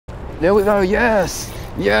There we go. Yes.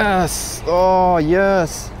 Yes. Oh,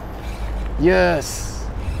 yes. Yes.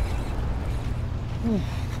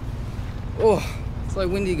 Oh, so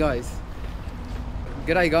windy, guys.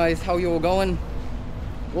 G'day, guys. How you all going?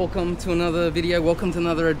 Welcome to another video. Welcome to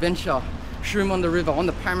another adventure. Shroom on the river, on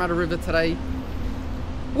the Parramatta River today.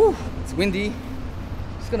 Woo, it's windy.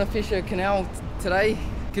 Just gonna fish a canal today.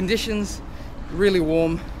 Conditions really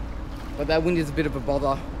warm, but that wind is a bit of a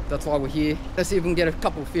bother. That's why we're here. Let's see if we can get a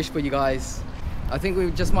couple of fish for you guys. I think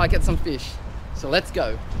we just might get some fish. So let's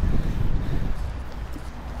go.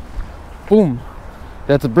 Boom.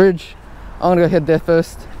 That's a bridge. I'm gonna go head there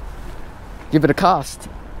first. Give it a cast.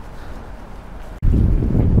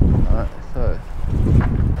 Alright, so.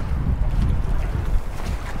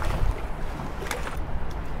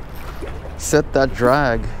 Set that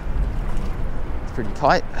drag. It's pretty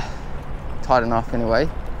tight. Tight enough anyway.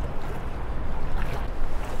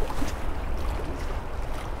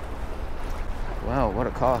 Wow, what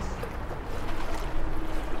a cast.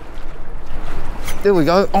 There we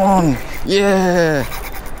go, on. Yeah,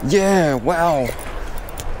 yeah, wow.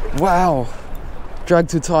 Wow, drag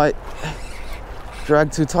too tight.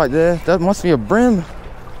 Drag too tight there. That must be a brim,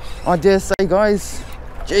 I dare say, guys.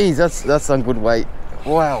 Jeez, that's some good weight.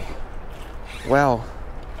 Wow, wow.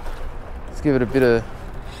 Let's give it a bit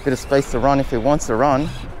of space to run if it wants to run.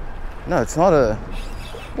 No, it's not a,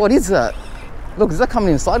 what is that? Look, is that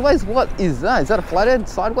coming in sideways? What is that? Is that a flathead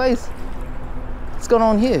sideways? What's going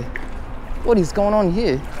on here? What is going on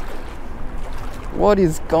here? What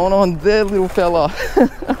is going on there, little fella?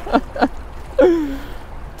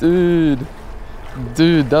 Dude,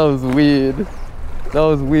 that was weird. That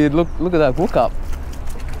was weird. Look at that hook up.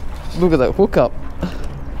 Look at that hook up.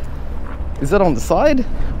 Is that on the side?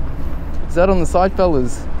 Is that on the side,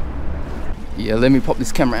 fellas? Yeah, let me pop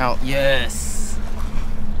this camera out. Yes.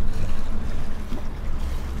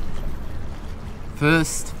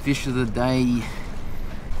 First fish of the day.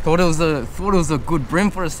 Thought it was a good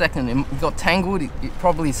brim for a second. It got tangled. It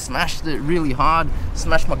probably smashed it really hard.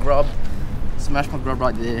 Smashed my grub. Smashed my grub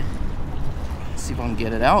right there. Let's see if I can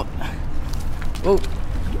get it out. Oh,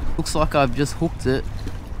 looks like I've just hooked it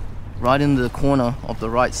right in the corner of the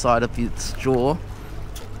right side of its jaw.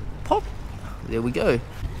 Pop. There we go.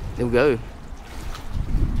 There we go.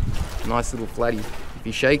 Nice little flatty. If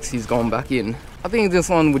he shakes, he's gone back in. I think this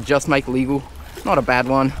one would just make legal. Not a bad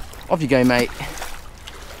one. Off you go, mate.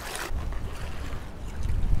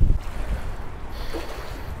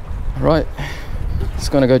 Right,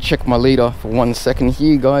 just gonna go check my leader for 1 second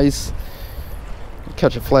here, guys.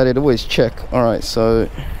 Catch a flathead, always check. All right, so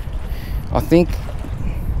I think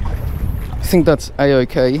that's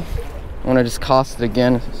a-okay. I want to just cast it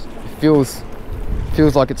again. It feels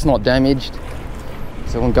like it's not damaged,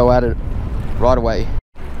 so we'll go at it right away.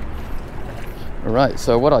 All right,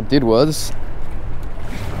 so what I did was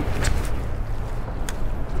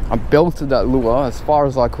I belted that lure as far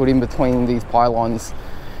as I could in between these pylons,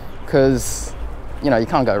 because you know you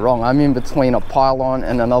can't go wrong. I'm in between a pylon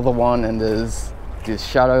and another one, and there's this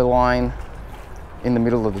shadow line in the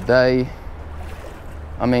middle of the day.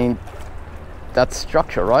 I mean, that's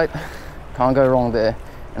structure, right? Can't go wrong there.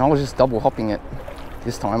 And I was just double hopping it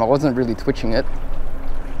this time. I wasn't really twitching it.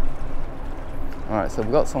 All right, so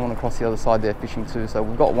we've got someone across the other side there fishing too. So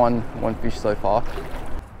we've got one fish so far.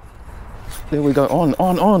 There we go, on.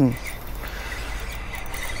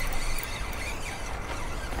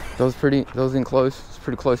 That was in close. It's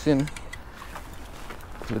pretty close in.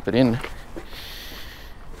 Flip it in.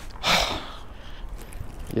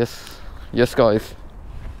 Yes, guys.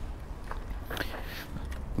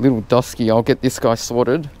 Little dusky. I'll get this guy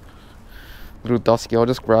sorted. Little dusky. I'll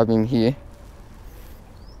just grab him here.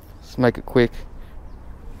 Let's make it quick.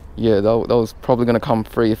 Yeah, that was probably going to come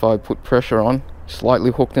free if I put pressure on.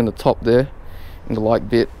 Slightly hooked in the top there, in the light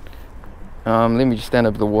bit. Let me just stand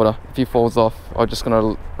over the water. If he falls off, I'm just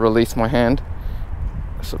going to release my hand.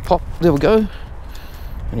 So pop, there we go.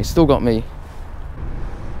 And he's still got me.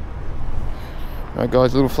 Alright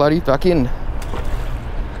guys, little flatty, back in.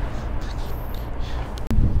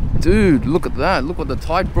 Dude, look at that. Look what the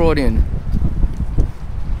tide brought in.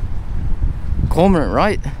 Cormorant,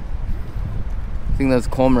 right? I think that's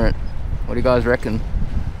cormorant. What do you guys reckon?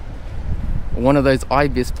 One of those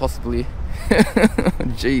ibis possibly.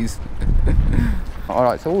 Jeez.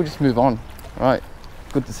 Alright, so we'll just move on. Right,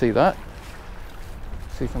 good to see that.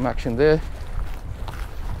 See some action there.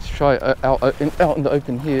 Let's try out in the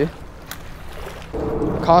open here.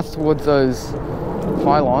 Cast towards those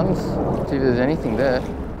pylons, see if there's anything there.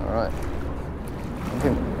 Alright.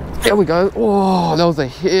 There we go. Oh, that was a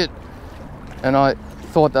hit. And I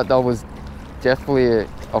thought that was definitely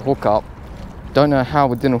a hookup. Don't know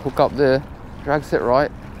how it didn't hook up there. Drag set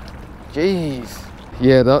right. Jeez.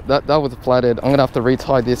 Yeah, that was a flathead. I'm gonna have to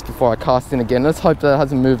retie this before I cast in again. Let's hope that it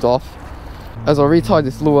hasn't moved off. As I retie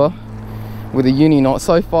this lure with a uni knot,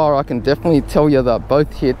 so far I can definitely tell you that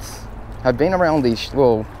both hits have been around these,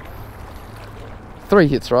 well, 3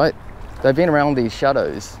 hits, right? They've been around these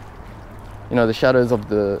shadows. You know, the shadows of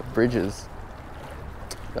the bridges.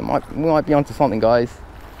 We might be onto something, guys.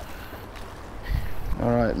 All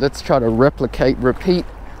right, let's try to repeat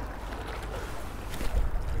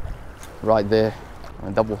right there.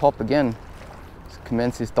 And double hop again. Let's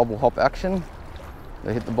commence this double hop action.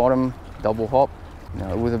 They hit the bottom, double hop.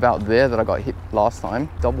 Now, it was about there that I got hit last time.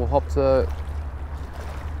 Double hops are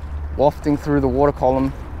wafting through the water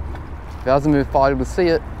column. If it hasn't moved far, you'll see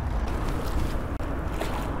it.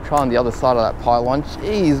 Try on the other side of that pylon.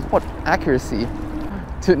 Jeez, what accuracy.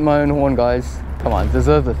 Tooting my own horn, guys. Come on,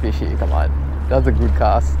 deserves a fish here, come on. That's a good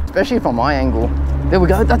cast, especially from my angle. There we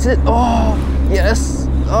go, that's it. Oh, yes.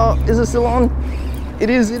 Oh, is it still on? It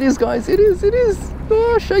is, guys, it is.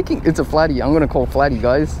 Oh, shaking. It's a flatty. I'm gonna call flatty,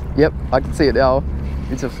 guys. Yep, I can see it now.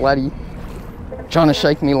 It's a flatty. Trying to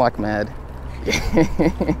shake me like mad.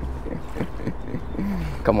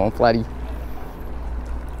 Come on, flatty.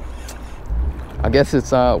 I guess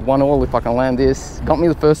it's 1-all if I can land this. Got me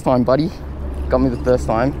the first time, buddy. Got me the first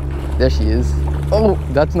time. There she is. Oh,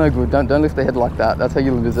 that's no good. Don't lift the head like that. That's how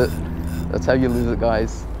you lose it. That's how you lose it,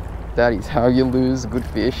 guys. That is how you lose good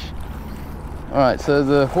fish. All right, so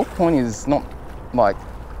the hook point is not like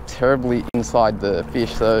terribly inside the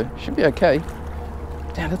fish, so should be okay.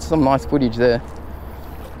 Damn, that's some nice footage there.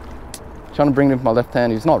 Trying to bring him with my left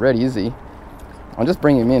hand. He's not ready, is he? I'll just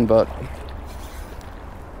bring him in, but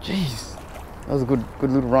jeez, that was a good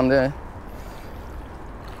little run there.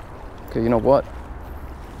 Okay, you know what?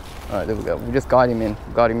 All right, there we go. We just guide him in.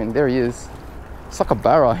 Guide him in. There he is. It's like a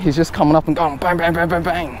barra. He's just coming up and going bang, bang, bang, bang,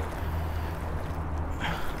 bang.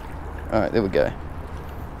 All right, there we go.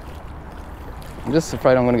 I'm just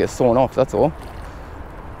afraid I'm gonna get sawn off, that's all.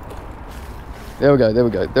 There we go, there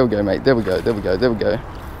we go, there we go, mate. There we go, there we go, there we go.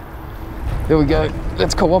 There we go.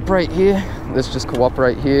 Let's cooperate here. Let's just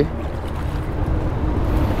cooperate here.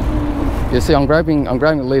 You see, I'm grabbing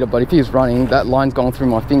the leader, but if he's running, that line's going through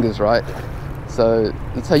my fingers, right? So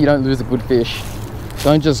that's how you don't lose a good fish.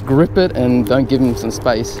 Don't just grip it and don't give him some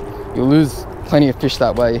space. You'll lose plenty of fish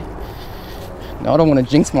that way. Now, I don't want to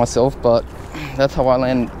jinx myself, but that's how I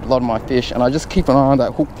land a lot of my fish. And I just keep an eye on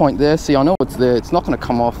that hook point there. See, I know it's there. It's not going to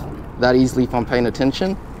come off that easily if I'm paying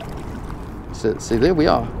attention. So, see, there we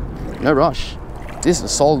are. No rush. This is a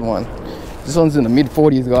solid one. This one's in the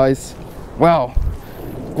mid-40s, guys. Wow.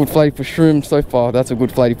 Good flatty for shroom so far. That's a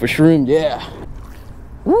good flatty for shroom. Yeah.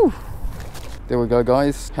 Woo. There we go,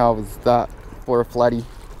 guys. How was that for a flatty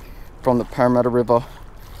from the Parramatta River?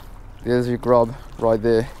 There's your grub right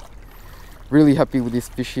there. Really happy with this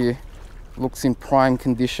fish here. Looks in prime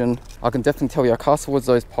condition. I can definitely tell you I cast towards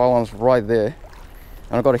those pylons right there.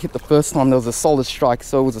 And I got a hit the first time. There was a solid strike,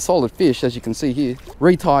 so it was a solid fish, as you can see here.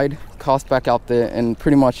 Retied, cast back out there, and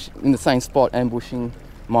pretty much in the same spot, ambushing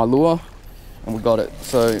my lure, and we got it.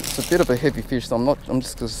 So it's a bit of a heavy fish, so I'm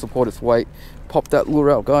just gonna support its weight. Pop that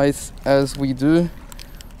lure out, guys, as we do.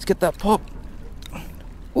 Let's get that pop.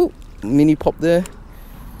 Ooh, mini pop there.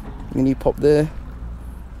 Mini pop there.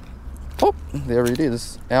 Pop, there it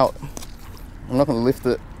is, out. I'm not gonna lift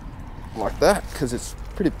it like that because it's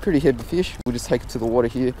pretty heavy fish. We'll just take it to the water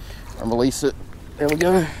here and release it. There we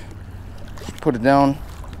go. Put it down,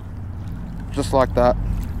 just like that.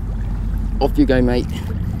 Off you go, mate.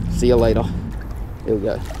 See you later. There we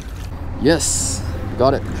go. Yes,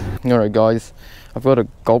 got it. All right, guys, I've got a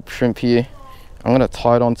gulp shrimp here. I'm gonna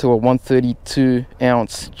tie it onto a 132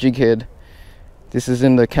 ounce jig head. This is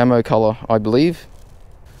in the camo color, I believe.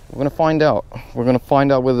 We're gonna find out. We're gonna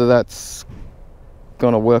find out whether that's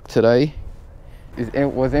gonna work today.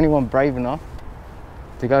 Was anyone brave enough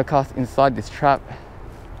to go cast inside this trap?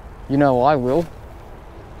 You know I will.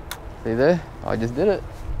 See there? I just did it.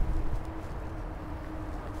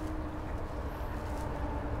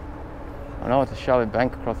 I know it's a shallow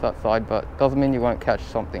bank across that side, but doesn't mean you won't catch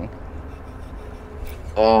something.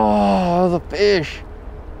 Oh, there's a fish.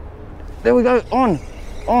 There we go. On.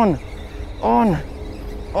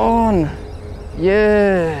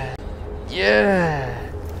 Yeah.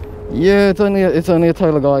 It's only a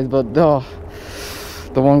tailor, guys, but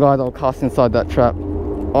the one guy that'll cast inside that trap,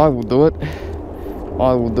 I will do it.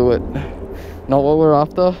 Not what we're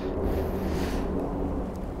after,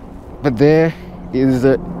 but there is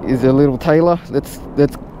a little tailor. Let's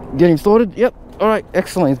get him sorted. Yep. All right.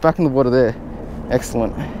 Excellent. He's back in the water there.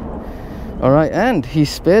 Excellent. All right, and he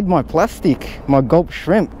spared my plastic, my gulp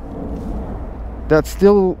shrimp. That's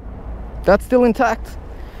still intact.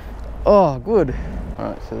 Oh, good. All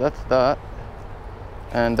right, so that's that,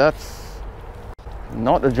 and that's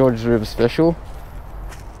not a George's River special.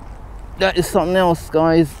 That is something else,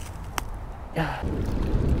 guys.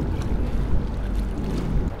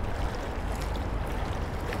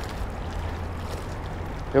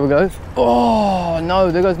 Here we go. Oh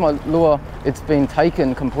no, there goes my lure. It's been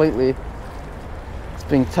taken completely. It's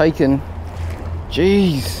been taken.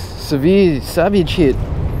 Jeez, severe, savage hit.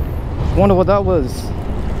 Wonder what that was.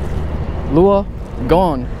 Lure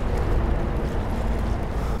gone.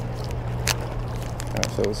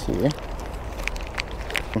 Alright, so it's here.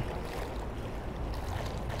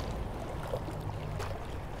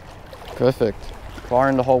 Perfect.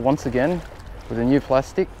 Firing the hole once again with a new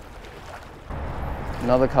plastic.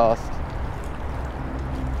 Another cast.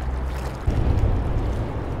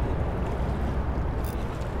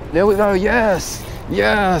 There we go. Yes,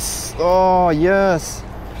 yes. Oh yes,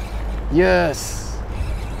 yes.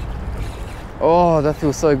 Oh, that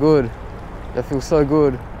feels so good. That feels so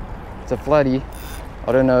good. It's a flatty.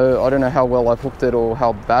 I don't know how well I've hooked it or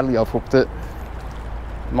how badly I've hooked it.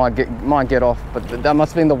 Might get off, but that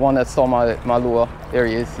must have been the one that stole my lure. There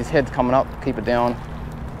he is. His head's coming up. Keep it down.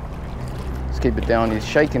 Just keep it down. He's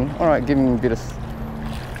shaking. All right, give him a bit of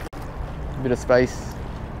space.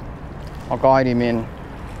 I'll guide him in.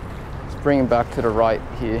 Let's bring him back to the right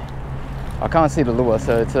here. I can't see the lure,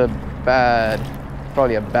 so it's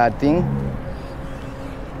probably a bad thing.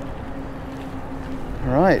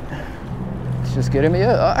 All right, let's just get him here.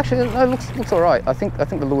 Actually, no, looks all right. I think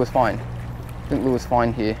the lure's fine. I think lure's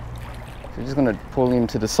fine here. So we're just gonna pull him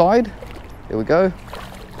to the side. There we go.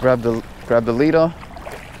 Grab the leader.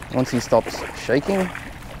 Once he stops shaking,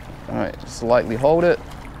 all right, just lightly hold it.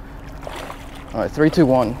 All right, 3, 2,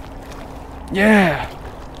 1. Yeah,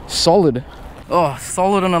 solid. Oh,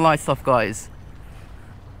 solid on the light stuff, guys.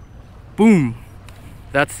 Boom.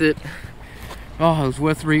 That's it. Oh, it was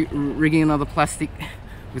worth rigging another plastic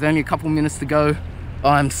with only a couple minutes to go.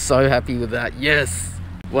 I'm so happy with that. Yes.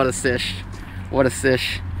 What a sesh. What a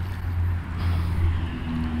sesh.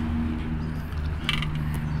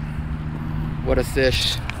 What a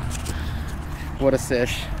sesh. What a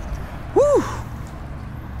sesh. Woo!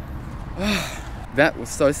 That was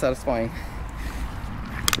so satisfying.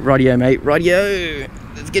 Rightio, mate. Rightio.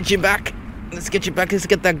 Let's get you back. Let's get you back. Let's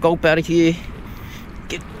get that gulp out of here.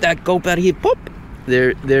 Get that gulp out of here. Pop.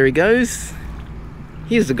 There he goes.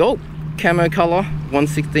 Here's the gulp. Camo color.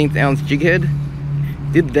 1/16 ounce jig head.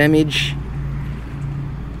 Did damage.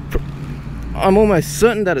 I'm almost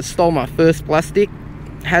certain that it stole my first plastic.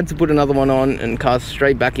 Had to put another one on and cast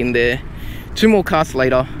straight back in there. 2 more casts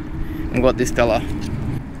later and got this fella.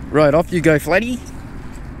 Right, off you go, Flatty.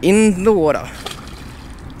 In the water.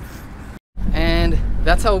 And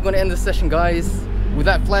that's how we're going to end the session, guys. With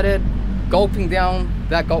that flathead gulping down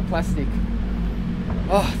that gulp plastic.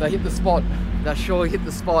 Oh, they hit the spot. That sure hit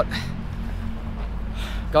the spot.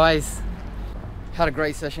 Guys, had a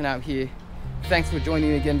great session out here. Thanks for joining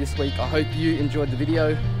me again this week. I hope you enjoyed the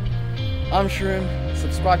video. I'm Shroom.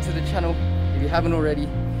 Subscribe to the channel if you haven't already.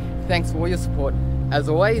 Thanks for all your support as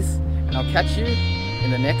always, and I'll catch you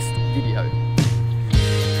in the next video.